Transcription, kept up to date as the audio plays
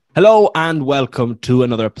Hello and welcome to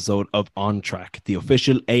another episode of On Track, the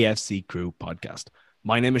official AFC Crew podcast.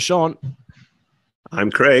 My name is Sean.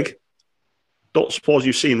 I'm Craig. Don't suppose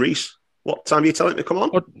you've seen Reese. What time are you telling him to come on?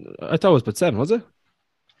 Oh, I thought it was about 7, was it?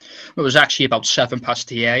 It was actually about 7 past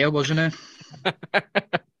the hour, wasn't it?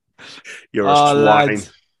 You're a swine.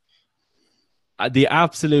 Lads, the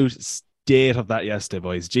absolute state of that yesterday,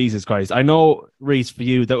 boys. Jesus Christ. I know, Reese, for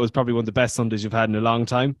you, that was probably one of the best Sundays you've had in a long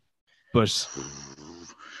time. But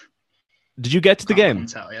did you get to the game? I can't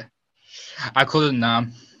tell you. I couldn't,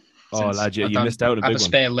 Oh, lad, you missed out a big one. I have a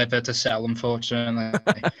spare liver to sell, unfortunately.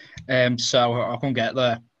 So I couldn't get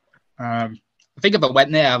there. I think if I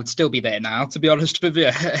went there, I would still be there now, to be honest with you.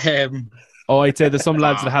 I'd say there's some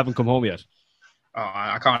lads that haven't come home yet. Oh,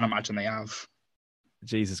 I can't imagine they have.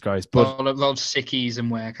 Jesus Christ. But a lot of sickies in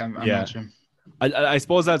work, I imagine. I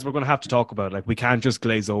suppose, lads, we're going to have to talk about it. Like, we can't just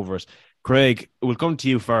glaze over it. Craig, we'll come to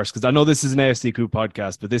you first, because I know this is an AFC Crew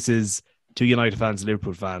podcast, but this is two United fans,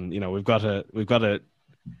 Liverpool fan. You know, we've got to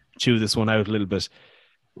chew this one out a little bit.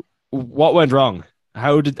 What went wrong?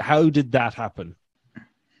 How did that happen?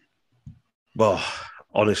 Well,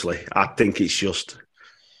 honestly, I think it's just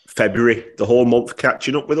February, the whole month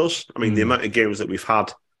catching up with us. I mean, the amount of games that we've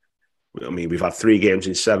had. I mean, we've had 3 games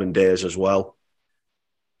in 7 days as well.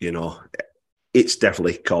 You know, it's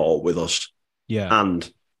definitely caught up with us. Yeah. And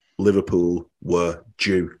Liverpool were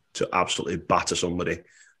due to absolutely batter somebody.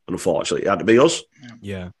 And unfortunately, it had to be us.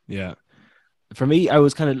 Yeah. For me, I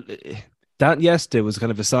was kind of... That yesterday was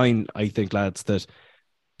kind of a sign, I think, lads, that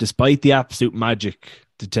despite the absolute magic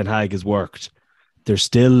that Ten Hag has worked, there's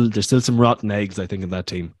still some rotten eggs, I think, in that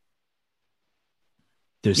team.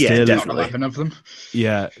 There's still definitely 11 of them.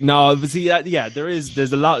 Yeah, no, but see,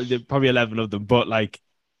 there's a lot, probably 11 of them, but like,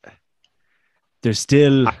 there's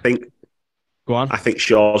still. Go on. I think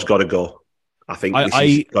Shaw's got to go. I think this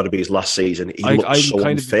has got to be his last season. He looks so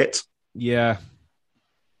unfit. Yeah.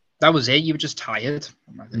 That was it. You were just tired.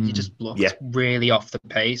 You just looked really off the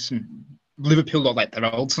pace. And Liverpool look like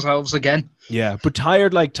their old selves again. Yeah, but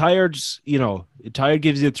tired, you know, tired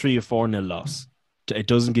gives you a 3 or 4-0 loss. It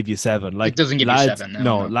doesn't give you 7. Like, it doesn't give lads, you 7.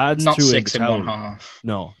 No, lads not threw 6 in the in towel. 1/2.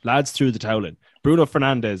 No, lads threw the towel in. Bruno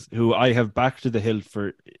Fernandes, who I have backed to the hill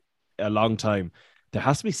for a long time, there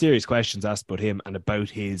has to be serious questions asked about him and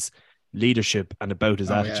about his leadership and about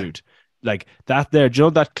his attitude. Yeah. Like that there, do you know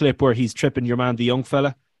that clip where he's tripping your man, the young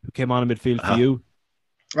fella who came on in midfield for you?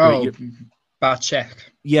 Oh, bad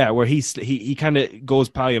check. Yeah, where he kind of goes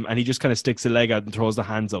by him and he just kind of sticks a leg out and throws the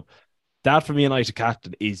hands up. That, for me, United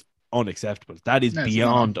captain, is unacceptable. That is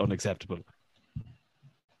beyond unacceptable.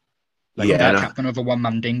 Like, captain of a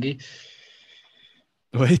one-man dinghy.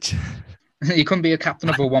 Wait. He couldn't be a captain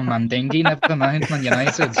of a one-man dinghy, never mind Man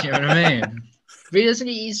United, you know what I mean? But isn't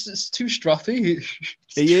he? He's too stroppy.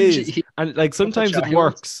 He is. And like sometimes it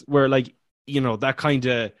works where, like, you know, that kind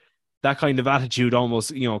of attitude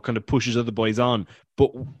almost, you know, kind of pushes other boys on.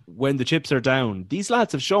 But when the chips are down, these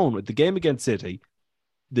lads have shown with the game against City,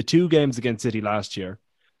 the 2 games against City last year,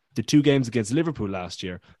 the 2 games against Liverpool last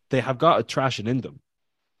year, they have got a trashing in them.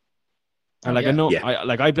 And I know,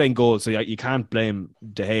 I blame goals, so you can't blame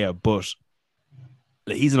De Gea, but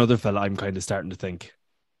he's another fella I'm kind of starting to think.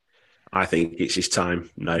 I think it's his time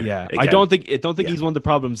now. Yeah, again. I don't think he's one of the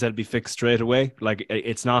problems that'll be fixed straight away. Like,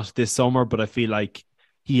 it's not this summer, but I feel like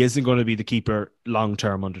he isn't going to be the keeper long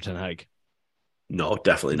term under Ten Hag. No,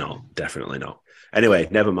 definitely not. Anyway,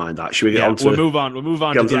 never mind that. Should we get on to... We'll move on to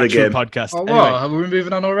the actual podcast. Oh, anyway. What? Are we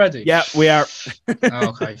moving on already? Yeah, we are.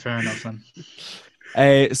 Okay, fair enough then.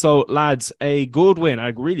 So, lads, a good win.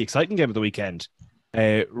 A really exciting game of the weekend.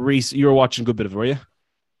 Reese, you were watching a good bit of it, were you?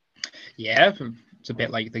 Yeah, it's a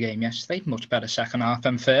bit like the game yesterday. Much better second half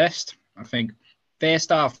than first. I think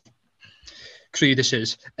first half,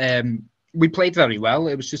 crudices, we played very well.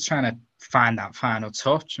 It was just trying to find that final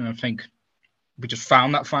touch, and I think we just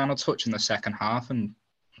found that final touch in the second half and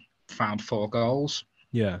found 4 goals.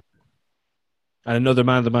 Yeah. And another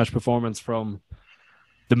man of the match performance from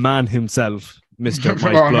the man himself, Mr.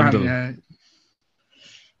 Mike Blundell.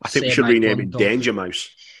 I think we should rename him Danger Mouse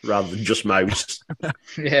rather than just Mouse.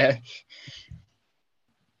 Yeah.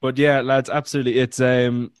 But yeah, lads, absolutely. It's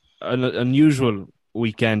an unusual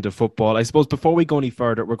weekend of football. I suppose before we go any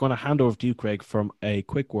further, we're going to hand over to you, Craig, from a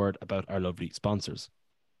quick word about our lovely sponsors.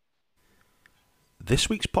 This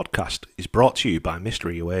week's podcast is brought to you by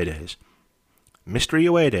Mystery Away Days. Mystery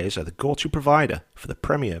Away Days are the go-to provider for the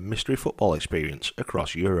premier mystery football experience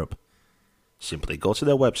across Europe. Simply go to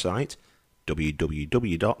their website,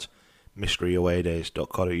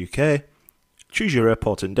 www.mysteryawaydays.co.uk, choose your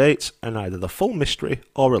airport and dates, and either the full mystery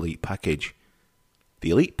or elite package. The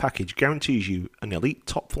Elite Package guarantees you an elite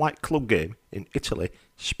top-flight club game in Italy,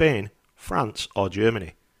 Spain, France or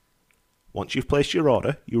Germany. Once you've placed your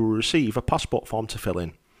order, you will receive a passport form to fill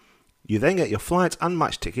in. You then get your flight and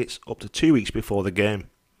match tickets up to 2 weeks before the game.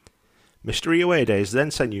 Mystery Away Days then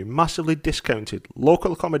send you massively discounted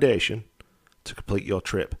local accommodation to complete your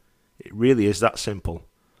trip. It really is that simple.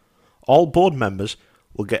 All board members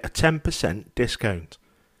will get a 10% discount.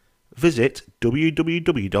 Visit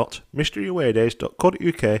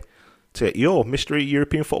www.mysteryawaydays.co.uk to get your Mystery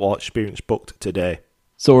European Football experience booked today.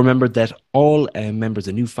 So remember that all members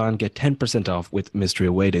of New Fan get 10% off with Mystery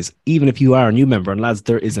Away Days, even if you are a new member. And lads,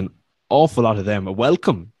 there is an awful lot of them.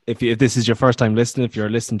 Welcome. If this is your first time listening, if you're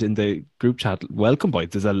listening in the group chat, welcome, boys.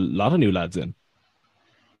 There's a lot of new lads in.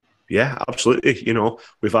 Yeah, absolutely. You know,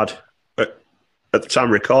 we've had, at the time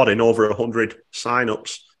of recording, over 100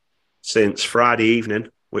 sign-ups since Friday evening,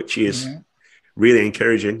 which is really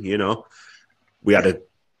encouraging. You know, we had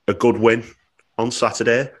a good win on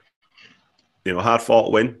Saturday. You know,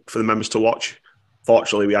 hard-fought win for the members to watch.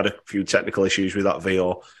 Fortunately, we had a few technical issues with that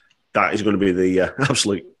VO. That is going to be the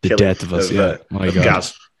absolute the death of us. My God.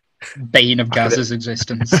 Gaz. Bane of Gaz's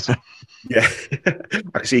existence. Yeah,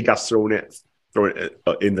 I can see Gaz throwing it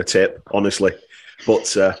in the tip, honestly.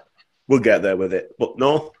 But we'll get there with it. But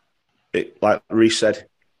no, like Reece said,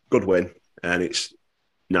 good win, and it's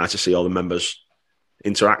nice to see all the members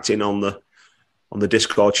interacting on the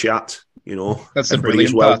Discord chat. You know, that's the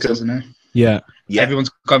brilliant part, isn't it? Yeah.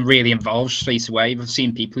 Everyone's gone really involved straight away. We've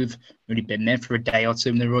seen people who've already been there for a day or two,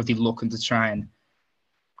 and they're already looking to try and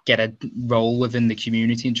get a role within the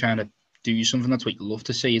community and trying to do something. That's what you love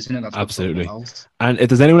to see, isn't it? That's absolutely. And if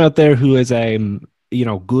there's anyone out there who is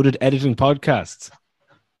good at editing podcasts,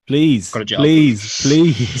 please get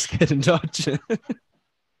in touch.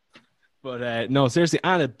 But no, seriously,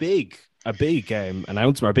 and a big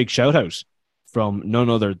announcement, a big shout out from none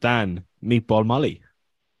other than Meatball Molly.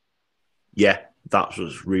 Yeah, that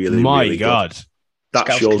was really, my really God. Good.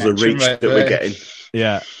 That shows the reach that we're getting.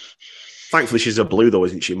 Yeah. Thankfully, she's a blue though,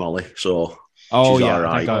 isn't she, Molly? So she's all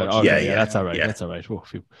right. Okay, yeah, that's all right. Yeah. That's all right. Whoa,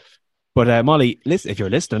 but Molly, listen, if you're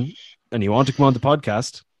listening and you want to come on the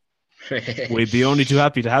podcast, we'd be only too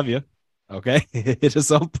happy to have you. Okay, hit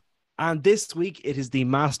us up. And this week, it is the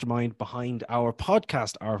mastermind behind our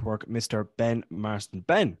podcast artwork, Mr. Ben Marston.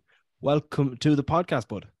 Ben, welcome to the podcast,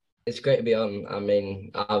 bud. It's great to be on. I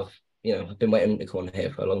mean, I've been waiting to come on here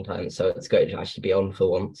for a long time, so it's great to actually be on for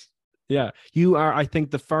once. Yeah, you are, I think,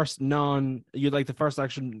 the first actual,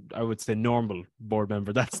 I would say, normal board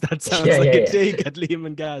member. That sounds a dig at Liam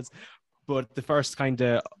and Gaz, but the first kind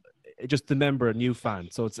of just the member, a new fan.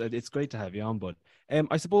 So it's great to have you on, bud.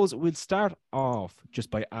 I suppose we'll start off just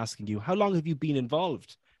by asking you, how long have you been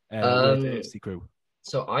involved with AFC Crew?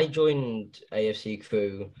 So I joined AFC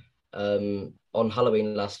Crew on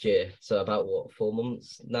Halloween last year, so about 4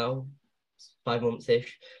 months now, 5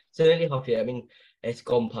 months-ish. So nearly half a year. I mean, it's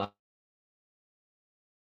gone past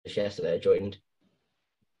yesterday I joined.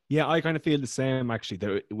 Yeah, I kind of feel the same actually.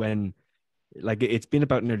 That when, like, it's been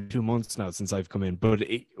about nearly 2 months now since I've come in, but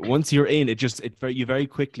once you're in, you very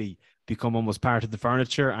quickly become almost part of the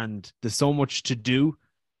furniture, and there's so much to do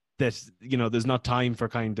that there's not time for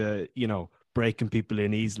kind of breaking people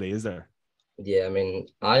in easily, is there? Yeah, I mean,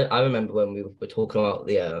 I remember when we were talking about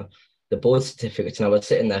the board certificates, and I was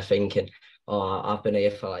sitting there thinking, oh, I've been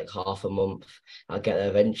here for like half a month, I'll get there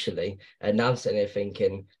eventually. And now I'm sitting here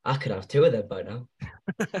thinking, I could have 2 of them by now.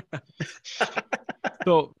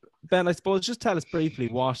 So, Ben, I suppose just tell us briefly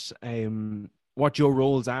what your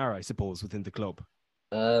roles are, I suppose, within the club.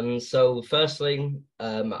 So firstly,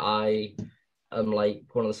 I am like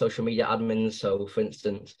one of the social media admins. So for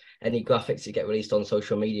instance, any graphics that get released on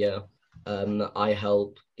social media, I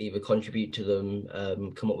help either contribute to them,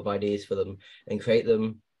 come up with ideas for them and create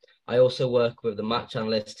them. I also work with the match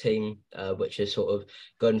analyst team, which is sort of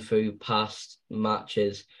going through past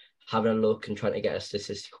matches, having a look and trying to get a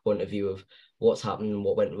statistical point of view of what's happened,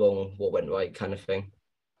 what went wrong, what went right, kind of thing.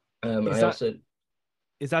 Is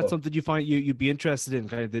that something you find you'd be interested in,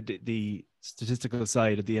 kind of the statistical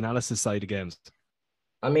side, the analysis side of games?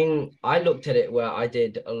 I mean, I looked at it where I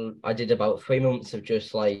did about 3 months of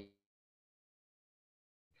just like,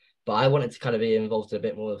 but I wanted to kind of be involved in a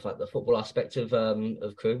bit more of like the football aspect of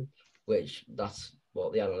Crew, which that's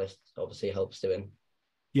what the analyst obviously helps doing.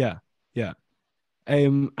 Yeah.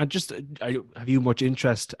 And just have you much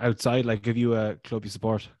interest outside? Like, have you a club you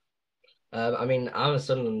support? I mean, I'm a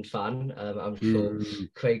Sunderland fan. I'm sure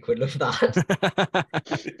Craig would love that.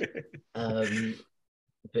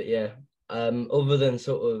 But yeah, other than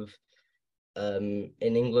sort of in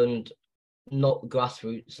England, not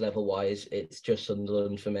grassroots level wise, it's just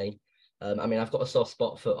Sunderland for me. I mean, I've got a soft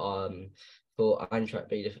spot for Eintracht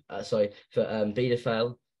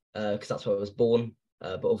Bielefeld, because that's where I was born.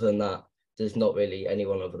 But other than that, there's not really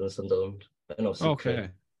anyone other than Sunderland. And obviously, Okay.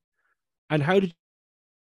 And how did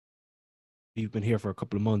you've been here for a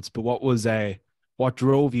couple of months? But what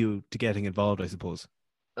drove you to getting involved? I suppose.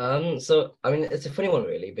 So I mean, it's a funny one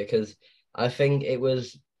really, because I think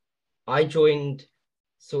I joined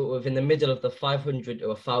sort of in the middle of the 500 or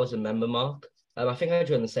 1,000 member mark. I think I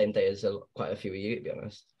joined the same day as quite a few of you, to be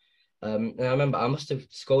honest. And I remember I must have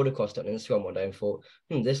scrolled across on Instagram one day and thought,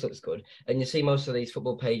 this looks good. And you see most of these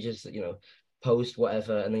football pages that, post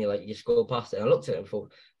whatever, and then you scroll past it. And I looked at it and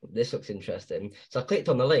thought, this looks interesting. So I clicked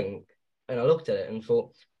on the link and I looked at it and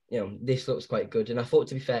thought, this looks quite good. And I thought,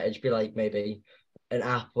 to be fair, it'd be like maybe an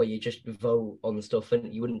app where you just vote on stuff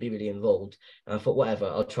and you wouldn't be really involved. And I thought, whatever,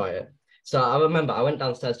 I'll try it. So I remember I went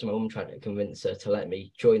downstairs to my mum trying to convince her to let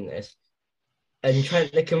me join this. And trying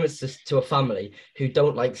to convince this to a family who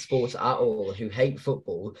don't like sports at all, who hate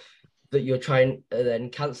football, that you're trying to then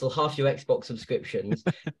cancel half your Xbox subscriptions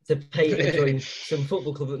to pay to join some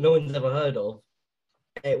football club that no one's ever heard of.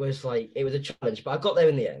 It was a challenge, but I got there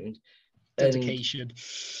in the end. Dedication.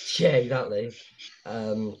 Yeah, exactly.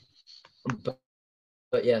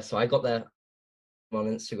 But yeah, so I got there on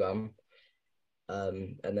Instagram,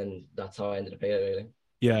 and then that's how I ended up here, really.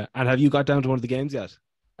 Yeah, and have you got down to one of the games yet?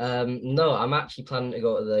 No, I'm actually planning to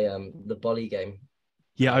go to the Bolly game.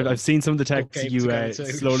 Yeah, I've seen some of the texts you to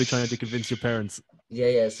slowly trying to convince your parents.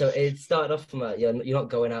 Yeah. So it started off from you're not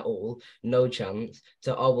going at all, no chance.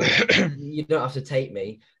 So well, you don't have to take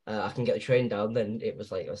me. I can get a train down. Then it was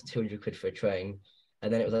 200 quid for a train,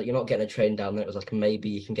 and then it was like, you're not getting a train down. Then it was like, maybe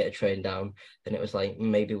you can get a train down. Then it was like,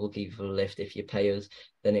 maybe we'll give you a lift if you pay us.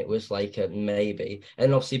 Then it was like a maybe.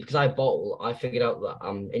 And obviously because I bottle, I figured out that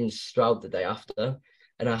I'm in Stroud the day after.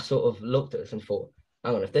 And I sort of looked at this and thought,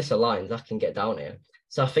 hang on, if this aligns, I can get down here.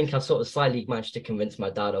 So I think I sort of slightly managed to convince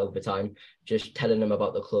my dad over time, just telling him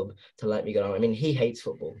about the club to let me go down. I mean, he hates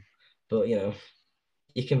football, but, you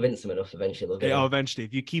convince him enough, eventually they'll get eventually,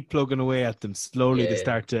 if you keep plugging away at them, slowly they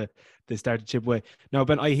start to chip away. Now,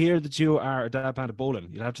 Ben, I hear that you are a dad band of bowling.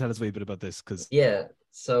 You'll have to tell us a wee bit about this, because yeah.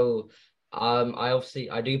 So I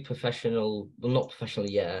do not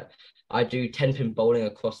professionally yet. I do 10-pin bowling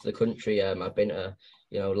across the country. I've been to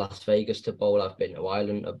Las Vegas to bowl. I've been to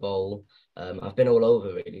Ireland to bowl. I've been all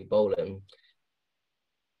over really bowling.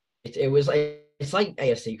 It's like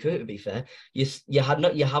AFC crew, to be fair. You have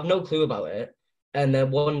no clue about it, and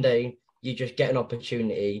then one day you just get an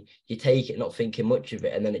opportunity, you take it, not thinking much of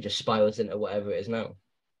it, and then it just spirals into whatever it is now.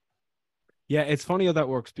 Yeah, it's funny how that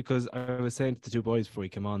works, because I was saying to the two boys before we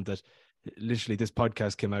came on that literally this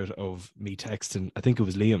podcast came out of me texting, I think it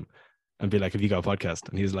was Liam, and be like, have you got a podcast?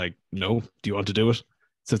 And he was like, no, do you want to do it?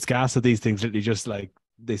 So it's gas that these things literally just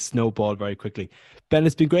they snowball very quickly. Ben,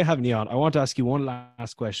 it's been great having you on. I want to ask you one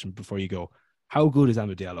last question before you go. How good is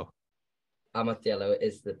Amad Diallo? Amad Diallo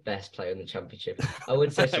is the best player in the championship. I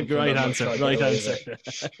would say something. Right answer.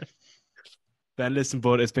 Ben, listen,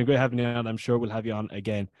 bud, it's been great having you on. I'm sure we'll have you on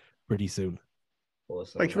again pretty soon.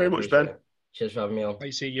 Awesome. Thank you very much, Ben. Cheers for having me on.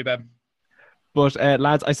 I see you, Ben. But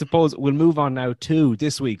lads, I suppose we'll move on now to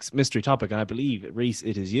this week's mystery topic, and I believe, Reese,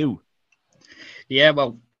 it is you. Yeah,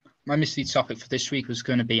 well, my mystery topic for this week was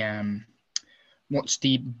going to be what's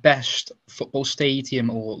the best football stadium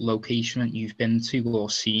or location that you've been to or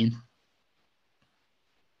seen?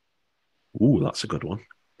 Ooh, that's a good one.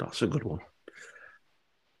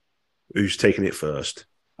 Who's taking it first?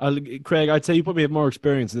 Craig, I'd say you probably have more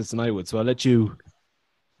experience in this than I would, so I'll let you.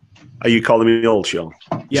 Are you calling me old, Sean?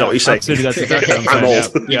 Yeah, absolutely. That's exactly what I'm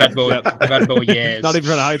saying. old. Yeah. You've had more years. Not even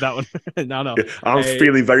trying to hide that one. No. I'm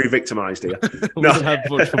feeling very victimised here. We don't have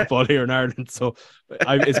much football here in Ireland, so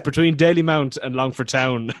it's between Daily Mount and Longford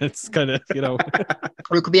Town. It's kind of, Or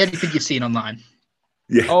it could be anything you've seen online.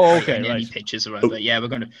 Yeah. Oh, okay. Any pictures or whatever. Yeah, we're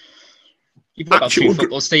going to. You've got about 2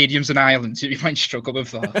 football stadiums in Ireland, so you might struggle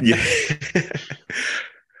with that. Yeah.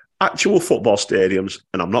 Actual football stadiums,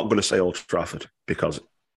 and I'm not going to say Old Trafford because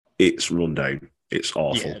it's run down. It's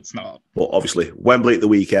awful. Yeah, it's not. But obviously, Wembley at the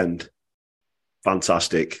weekend,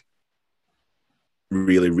 fantastic.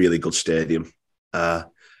 Really, really good stadium. The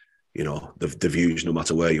views, no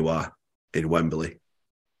matter where you are in Wembley.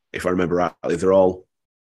 If I remember rightly, they're all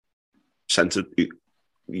centre.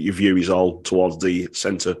 Your view is all towards the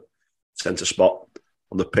centre spot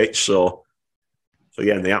on the pitch. So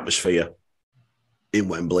yeah, and the atmosphere in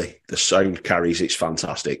Wembley, the sound carries. It's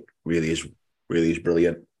fantastic. Really is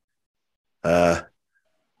brilliant. I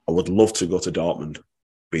would love to go to Dortmund,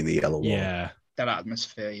 being the yellow wall. Yeah, that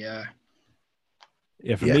atmosphere. Yeah.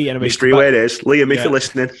 Yeah, for me anyway. Mystery where it is. Liam, if you're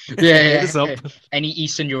listening. Yeah, hit us up. Any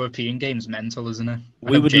Eastern European game's mental, isn't it?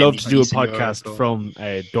 We would love to do a podcast from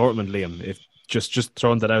Dortmund, Liam. If just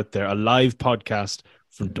throwing that out there, a live podcast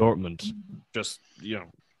from Dortmund. Just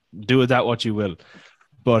do with that what you will.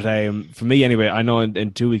 But for me anyway, I know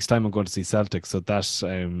in 2 weeks' time I'm going to see Celtic, so that's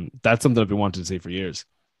something I've been wanting to see for years.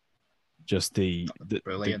 Just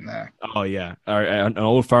brilliant there. Oh yeah, an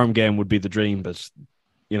Old Firm game would be the dream, but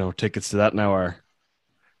tickets to that now are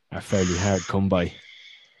fairly hard come by.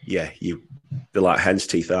 Yeah, they're like hen's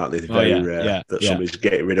teeth, aren't they? They're very rare that somebody's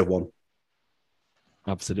getting rid of one.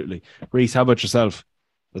 Absolutely. Reese, how about yourself?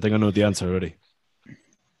 I think I know the answer already.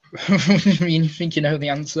 You think you know the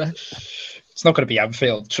answer? It's not going to be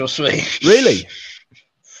Anfield, trust me. Really?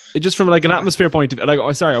 Just from like an atmosphere point of view. Like,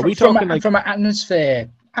 are we talking from an atmosphere?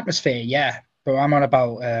 Atmosphere, yeah. But I'm on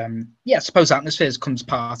about I suppose atmosphere comes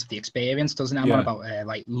part of the experience, doesn't it? I'm on about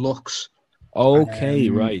like looks. Okay,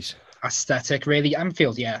 right. Aesthetic, really.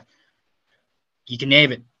 Anfield, yeah. You can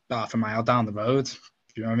hear it half a mile down the road. Do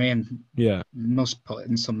you know what I mean? Yeah. Must put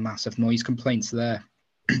in some massive noise complaints there.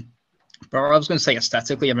 But I was going to say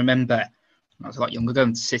aesthetically, I remember when I was a lot younger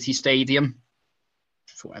going to City Stadium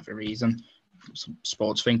for whatever reason. Some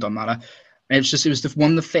sports thing, don't matter. And it was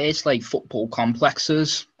one of the first like football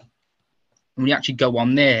complexes. And when you actually go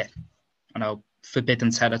on there, I know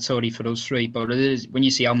forbidden territory for us three, but it is when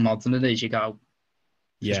you see how modern it is, you go,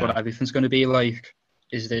 "This is what everything's going to be like."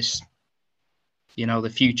 Is this, the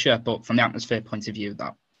future? But from the atmosphere point of view,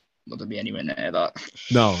 that wouldn't be anywhere near that.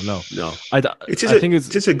 No. It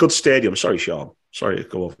is a good stadium. Sorry, Sean. Sorry to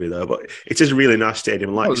go over you there, but it is a really nice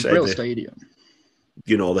stadium. Like you said, real stadium.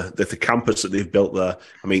 The campus that they've built there.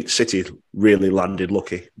 I mean, City really landed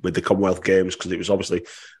lucky with the Commonwealth Games because it was obviously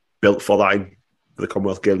built for that for the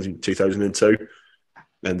Commonwealth Games in 2002,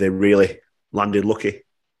 and they really landed lucky.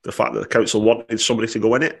 The fact that the council wanted somebody to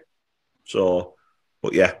go in it. So,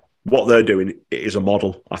 but yeah, what they're doing is a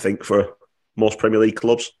model, I think, for most Premier League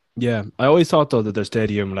clubs. Yeah, I always thought though that their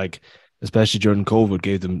stadium, like especially during COVID,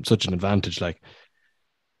 gave them such an advantage. Like,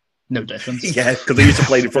 no difference. Yeah, because they used to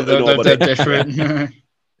play in front of nobody. They're different.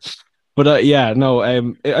 But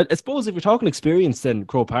I suppose if you're talking experience, then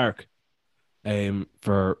Crow Park,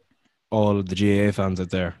 for all of the GAA fans out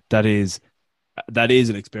there, that is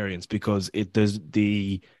an experience because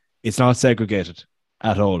it's not segregated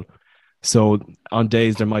at all. So on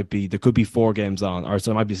days there could be 4 games on, or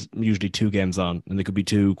so there might be usually 2 games on, and there could be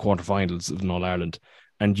 2 quarterfinals of an All Ireland,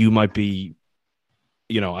 and you might be,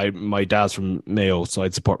 my dad's from Mayo, so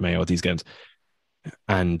I'd support Mayo at these games,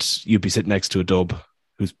 and you'd be sitting next to a dub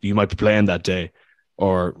you might be playing that day,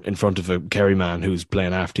 or in front of a Kerry man who's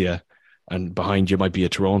playing after you, and behind you might be a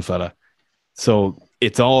Tyrone fella. So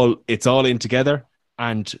it's all in together,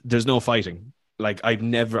 and there's no fighting. Like I've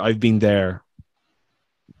been there,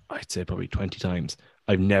 I'd say probably 20 times.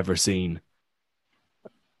 I've never seen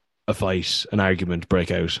a fight, an argument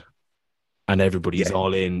break out, and everybody's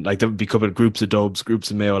all in. Like there'll be a couple of groups of dubs,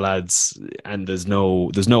 groups of Mayo lads, and there's no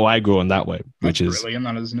aggro in that way, which is brilliant,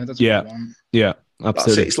 that isn't it? That's yeah, what I want. Yeah,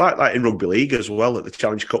 absolutely. It's like that in rugby league as well at the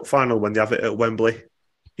Challenge Cup final when they have it at Wembley.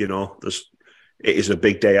 It is a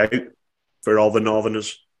big day out for all the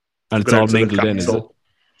Northerners, and it's all mingled in. Is it?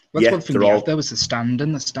 That's one thing. There was the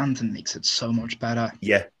standing. The standing makes it so much better.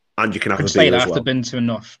 Yeah, and you can have a beer as well. I've been to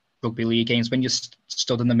enough rugby league games when you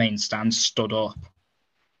stood in the main stand, stood up.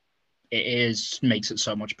 Makes it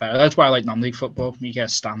so much better. That's why I like non-league football. You get a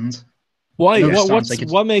stand. Why?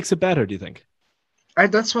 What makes it better? Do you think?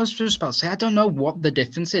 That's what I was just about to say. I don't know what the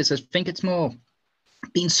difference is. I think it's more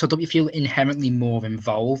being stood up. You feel inherently more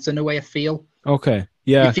involved in a way. I feel. Okay.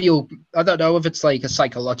 Yeah. You feel. I don't know if it's like a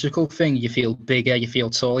psychological thing. You feel bigger. You feel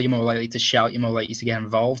taller. You're more likely to shout. You're more likely to get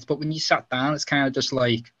involved. But when you sat down, it's kind of just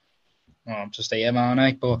like, I'm just here, aren't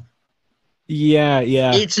I? But. Yeah.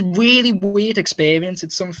 It's a really weird experience.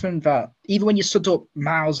 It's something that even when you stood up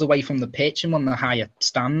miles away from the pitch in one of the higher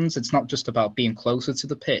stands, it's not just about being closer to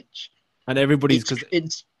the pitch. And everybody's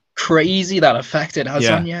it's crazy that effect it has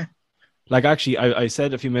on you. Like actually, I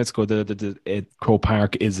said a few minutes ago that Crow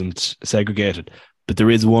Park isn't segregated, but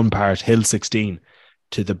there is one part, Hill 16,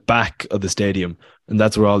 to the back of the stadium, and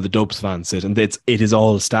that's where all the Dubs fans sit, and it is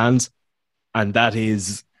all stands, and that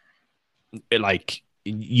is like.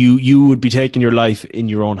 You would be taking your life in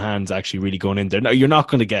your own hands, actually, really going in there. Now, you're not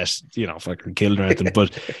going to get, fucking killed or anything,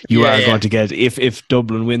 but you are going to get, if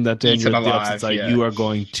Dublin win that day, you're on the opposite side, you are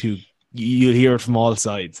going to, you'll hear it from all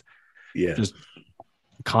sides. Yeah. Just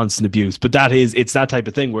constant abuse. But it's that type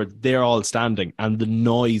of thing where they're all standing, and the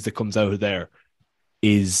noise that comes out of there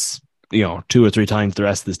is, 2 or 3 times the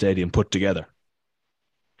rest of the stadium put together.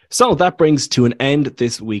 So that brings to an end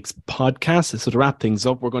this week's podcast. So to wrap things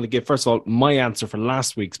up, we're going to give, first of all, my answer for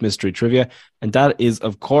last week's mystery trivia. And that is,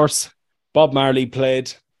 of course, Bob Marley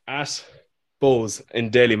played at Bose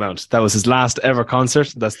in Dalymount. That was his last ever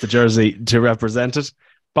concert. That's the jersey to represent it.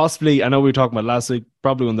 Possibly, I know we were talking about last week,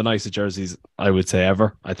 probably one of the nicest jerseys I would say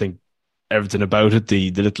ever. I think everything about it,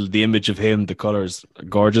 the image of him, the colours,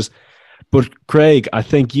 gorgeous. But Craig, I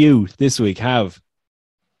think you this week have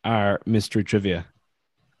our mystery trivia.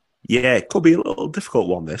 Yeah, it could be a little difficult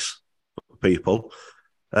one, this, for people.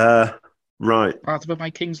 Right. Part of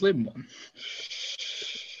my King's Lynn one.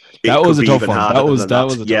 That was a tough one. That was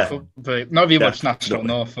a tough one. But not very much national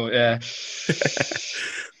north, but yeah.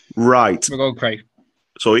 Right. We'll go, Craig.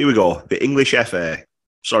 So here we go. The English FA.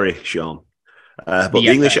 Sorry, Sean. But the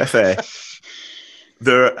English FA,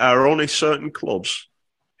 there are only certain clubs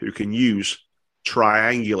who can use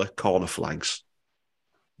triangular corner flags.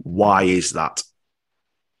 Why is that?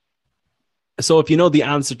 So if you know the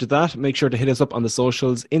answer to that, make sure to hit us up on the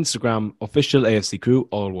socials. Instagram, official AFC Crew,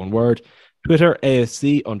 all one word. Twitter,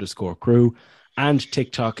 AFC_crew. And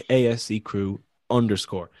TikTok, AFC Crew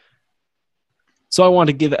 _. So I want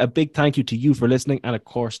to give a big thank you to you for listening, and of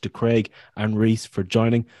course to Craig and Reese for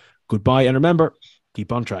joining. Goodbye, and remember,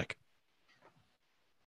 keep on track.